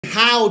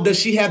how does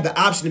she have the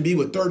option to be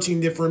with 13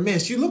 different men?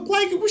 She look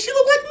like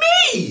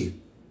me.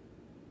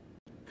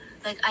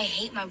 Like, I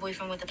hate my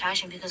boyfriend with a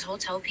passion because he'll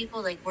tell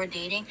people, like, we're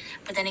dating,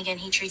 but then again,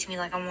 he treats me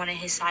like I'm one of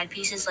his side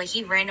pieces. Like,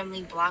 he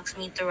randomly blocks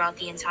me throughout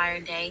the entire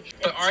day.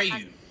 But are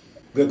you?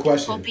 Good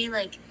question.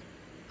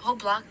 He'll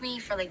block me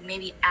for, like,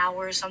 maybe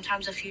hours,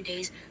 sometimes a few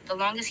days. The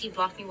longest he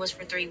blocked me was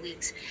for 3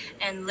 weeks.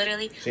 And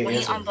literally, when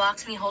he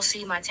unblocks me, he'll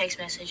see my text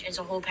message. It's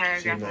a whole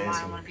paragraph on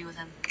why I want to be with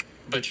him.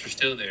 But you're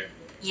still there.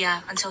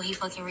 Yeah, until he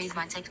fucking reads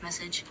my text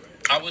message.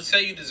 I would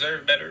say you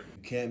deserve better.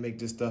 You can't make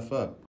this stuff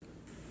up.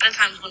 A lot of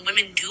times when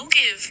women do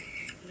give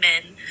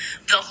men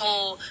the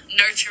whole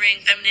nurturing,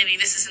 femininity,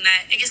 this and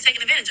that, it gets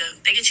taken advantage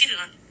of. They get cheated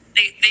on.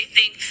 They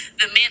think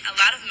a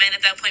lot of men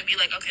at that point be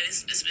like, okay,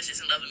 this bitch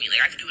isn't loving me.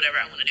 Like, I can do whatever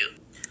I want to do.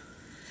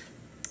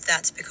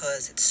 That's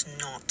because it's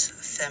not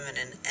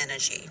feminine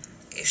energy.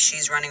 If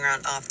she's running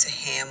around after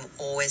him,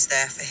 always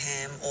there for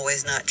him,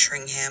 always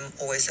nurturing him,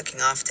 always looking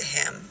after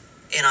him,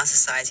 in our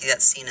society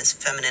that's seen as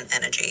feminine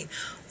energy,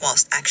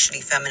 whilst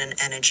actually feminine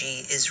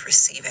energy is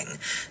receiving.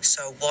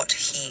 So what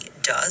he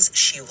does,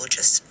 she will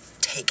just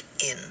take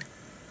in.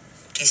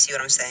 Do you see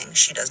what I'm saying?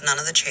 She does none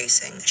of the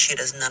chasing, she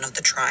does none of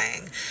the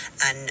trying,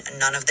 and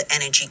none of the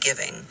energy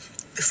giving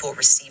before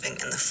receiving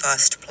in the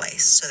first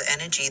place. So the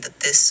energy that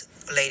this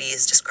lady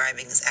is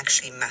describing is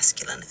actually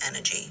masculine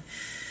energy.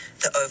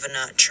 The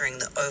over-nurturing,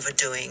 the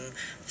overdoing,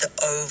 the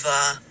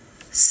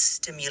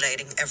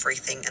over-stimulating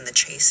everything, and the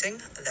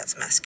chasing, that's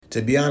masculine.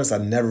 To be honest,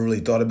 I've never really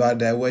thought about it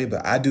that way,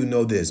 but I do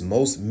know this.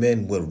 Most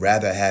men would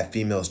rather have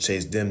females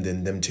chase them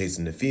than them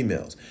chasing the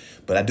females.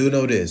 But I do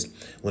know this.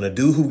 When a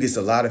dude who gets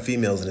a lot of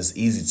females and it's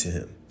easy to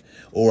him,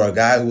 or a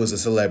guy who is a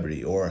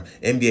celebrity, or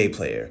NBA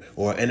player,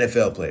 or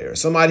NFL player,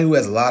 somebody who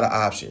has a lot of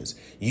options,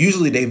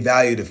 usually they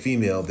value the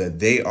female that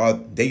they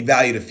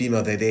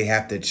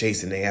have to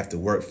chase and they have to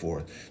work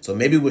for. So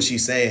maybe what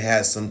she's saying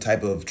has some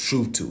type of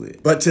truth to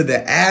it. But to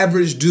the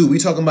average dude, we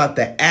talking about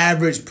the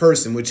average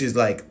person, which is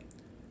like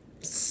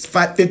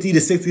 50 to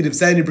 60 to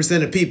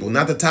 70% of people,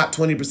 not the top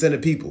 20%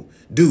 of people,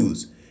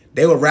 dudes,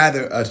 they would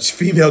rather a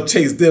female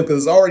chase them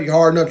because it's already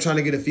hard enough trying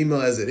to get a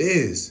female as it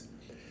is.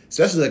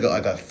 Especially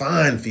like a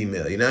fine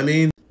female, you know what I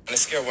mean? On a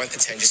scale of 1 to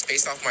 10, just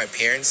based off my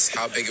appearance,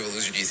 how big of a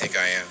loser do you think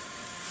I am?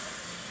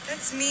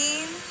 That's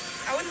mean.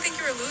 I wouldn't think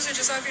you're a loser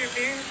just off your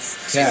appearance.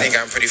 So you think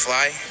I'm pretty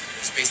fly,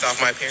 just based off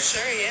my appearance?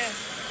 Sure, yeah.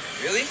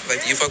 Really?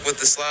 Like, you fuck with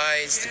the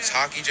slides, the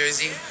hockey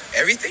jersey,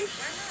 everything?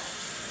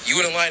 You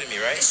wouldn't lie to me,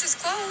 right? It's just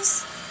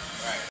clothes.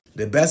 Right.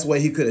 The best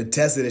way he could have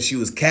tested if she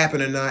was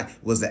capping or not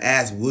was to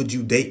ask, would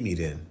you date me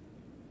then?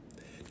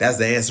 That's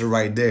the answer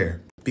right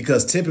there.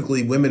 Because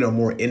typically women are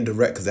more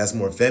indirect because that's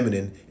more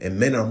feminine, and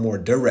men are more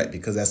direct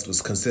because that's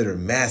what's considered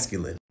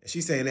masculine.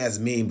 She's saying that's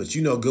mean, but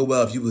you know good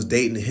well if you was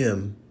dating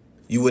him,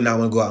 you would not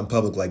want to go out in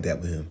public like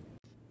that with him.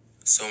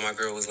 So my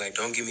girl was like,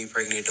 don't get me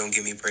pregnant, don't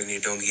get me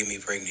pregnant, don't get me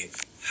pregnant.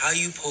 How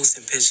you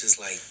posting pictures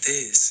like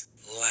this,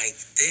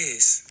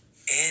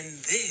 and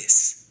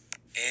this?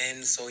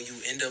 And so you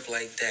end up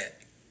like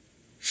that.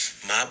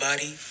 My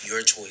body,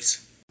 your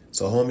choice.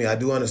 So, homie, I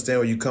do understand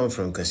where you come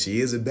from because she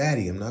is a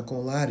baddie. I'm not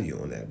going to lie to you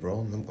on that,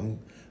 bro.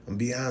 I'm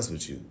be honest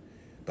with you.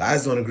 But I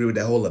just don't agree with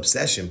that whole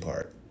obsession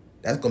part.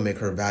 That's going to make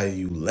her value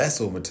you less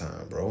over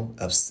time, bro.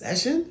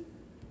 Obsession?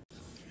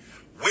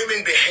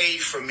 Women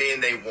behave for men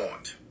they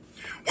want.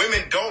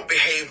 Women don't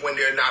behave when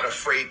they're not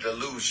afraid to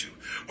lose you.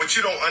 What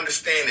you don't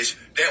understand is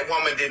that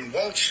woman didn't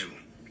want you.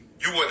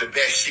 You were the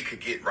best she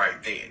could get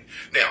right then.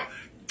 Now,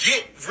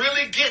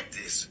 really get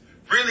this.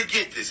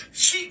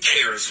 She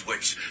cares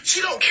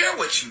she don't care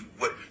what she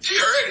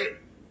heard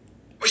it,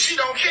 but she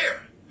don't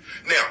care.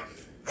 Now,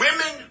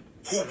 women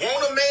who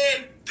want a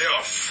man, they're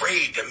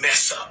afraid to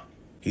mess up.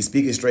 He's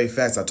speaking straight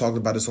facts. I talked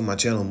about this on my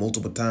channel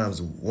multiple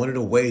times. One of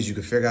the ways you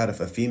can figure out if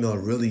a female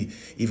really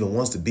even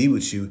wants to be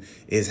with you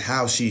is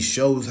how she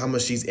shows how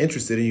much she's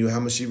interested in you, how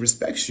much she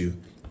respects you.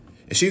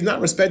 If she's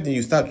not respecting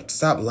you,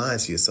 stop lying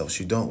to yourself.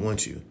 She don't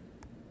want you.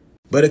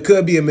 But it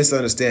could be a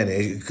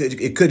misunderstanding.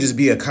 It could just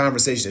be a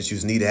conversation that you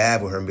just need to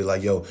have with her and be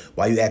like, yo,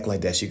 why you act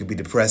like that? She could be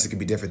depressed. It could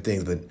be different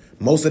things. But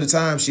most of the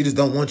time, she just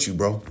don't want you,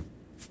 bro.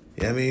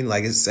 You know what I mean?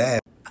 Like, it's sad.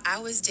 I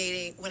was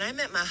dating, when I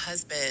met my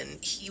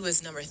husband, he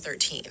was number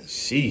 13.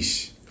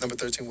 Sheesh. Number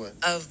 13 what?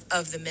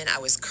 Of the men I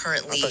was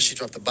currently I thought she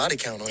dropped the body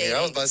count on dating. you.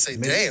 I was about to say,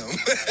 damn. Of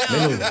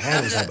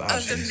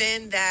the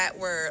men that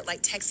were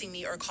like texting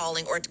me or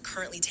calling or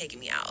currently taking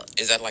me out.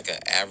 Is that like an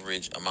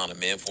average amount of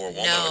men for a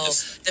woman? No, or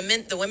just...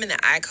 the women that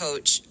I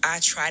coach,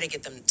 I try to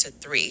get them to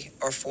 3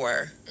 or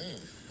 4.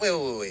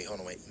 Wait,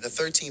 hold on, wait. The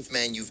 13th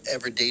man you've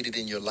ever dated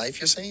in your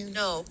life, you're saying?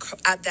 No,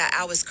 that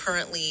I was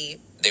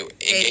currently they were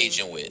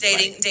engaging with.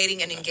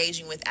 Dating and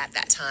engaging with at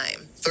that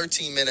time.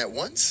 13 men at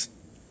once?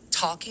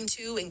 Talking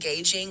to,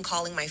 engaging,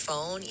 calling my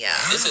phone, yeah.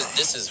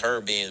 This is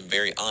her being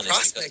very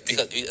honest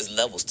because there's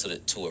levels to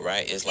it,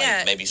 right? It's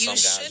like maybe some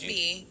guys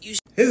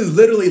This is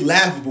literally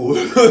laughable,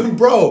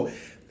 bro.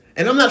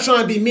 And I'm not trying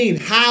to be mean.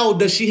 How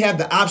does she have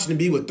the option to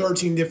be with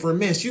 13 different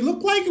men? She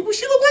look like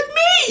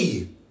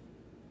me.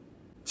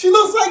 She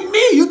looks like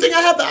me. You think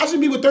I have the option to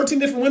be with 13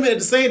 different women at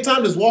the same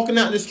time just walking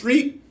out in the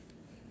street?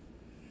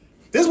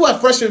 This is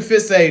what Freshman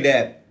Fit say,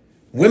 that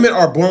women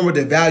are born with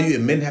their value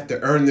and men have to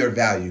earn their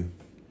value.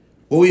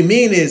 What we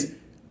mean is,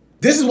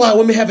 this is why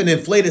women have an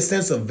inflated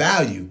sense of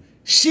value.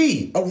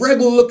 She, a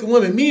regular looking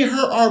woman, me and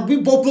her we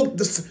both look,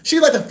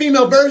 she's like the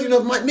female version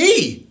of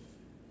me.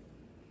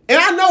 And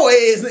I know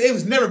it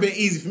was never been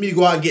easy for me to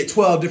go out and get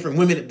 12 different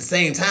women at the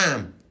same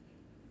time.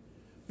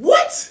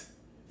 What?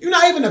 You're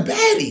not even a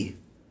baddie.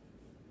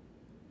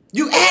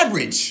 You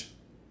average.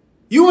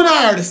 You and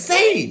I are the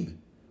same.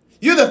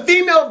 You're the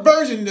female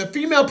version, the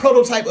female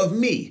prototype of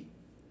me.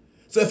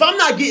 So if I'm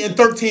not getting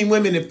 13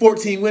 women and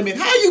 14 women,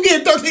 how are you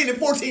getting 13 and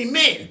 14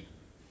 men?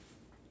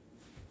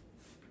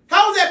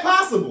 How is that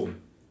possible?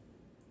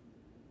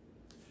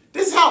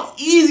 This is how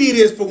easy it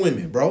is for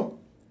women, bro.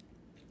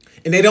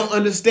 And they don't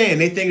understand.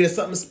 They think there's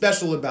something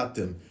special about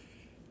them.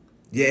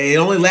 Yeah, it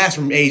only lasts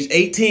from age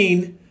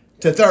 18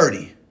 to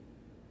 30.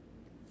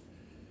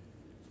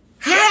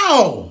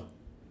 How?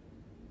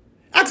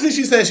 Actually,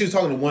 she said she was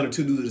talking to 1 or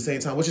 2 dudes at the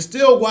same time, which is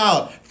still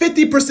wild.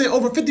 50%,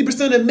 over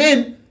 50% of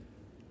men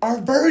are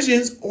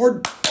virgins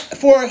or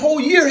for a whole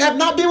year have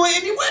not been with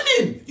any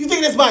women. You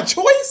think that's by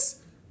choice?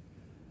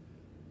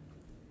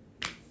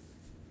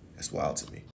 That's wild to me.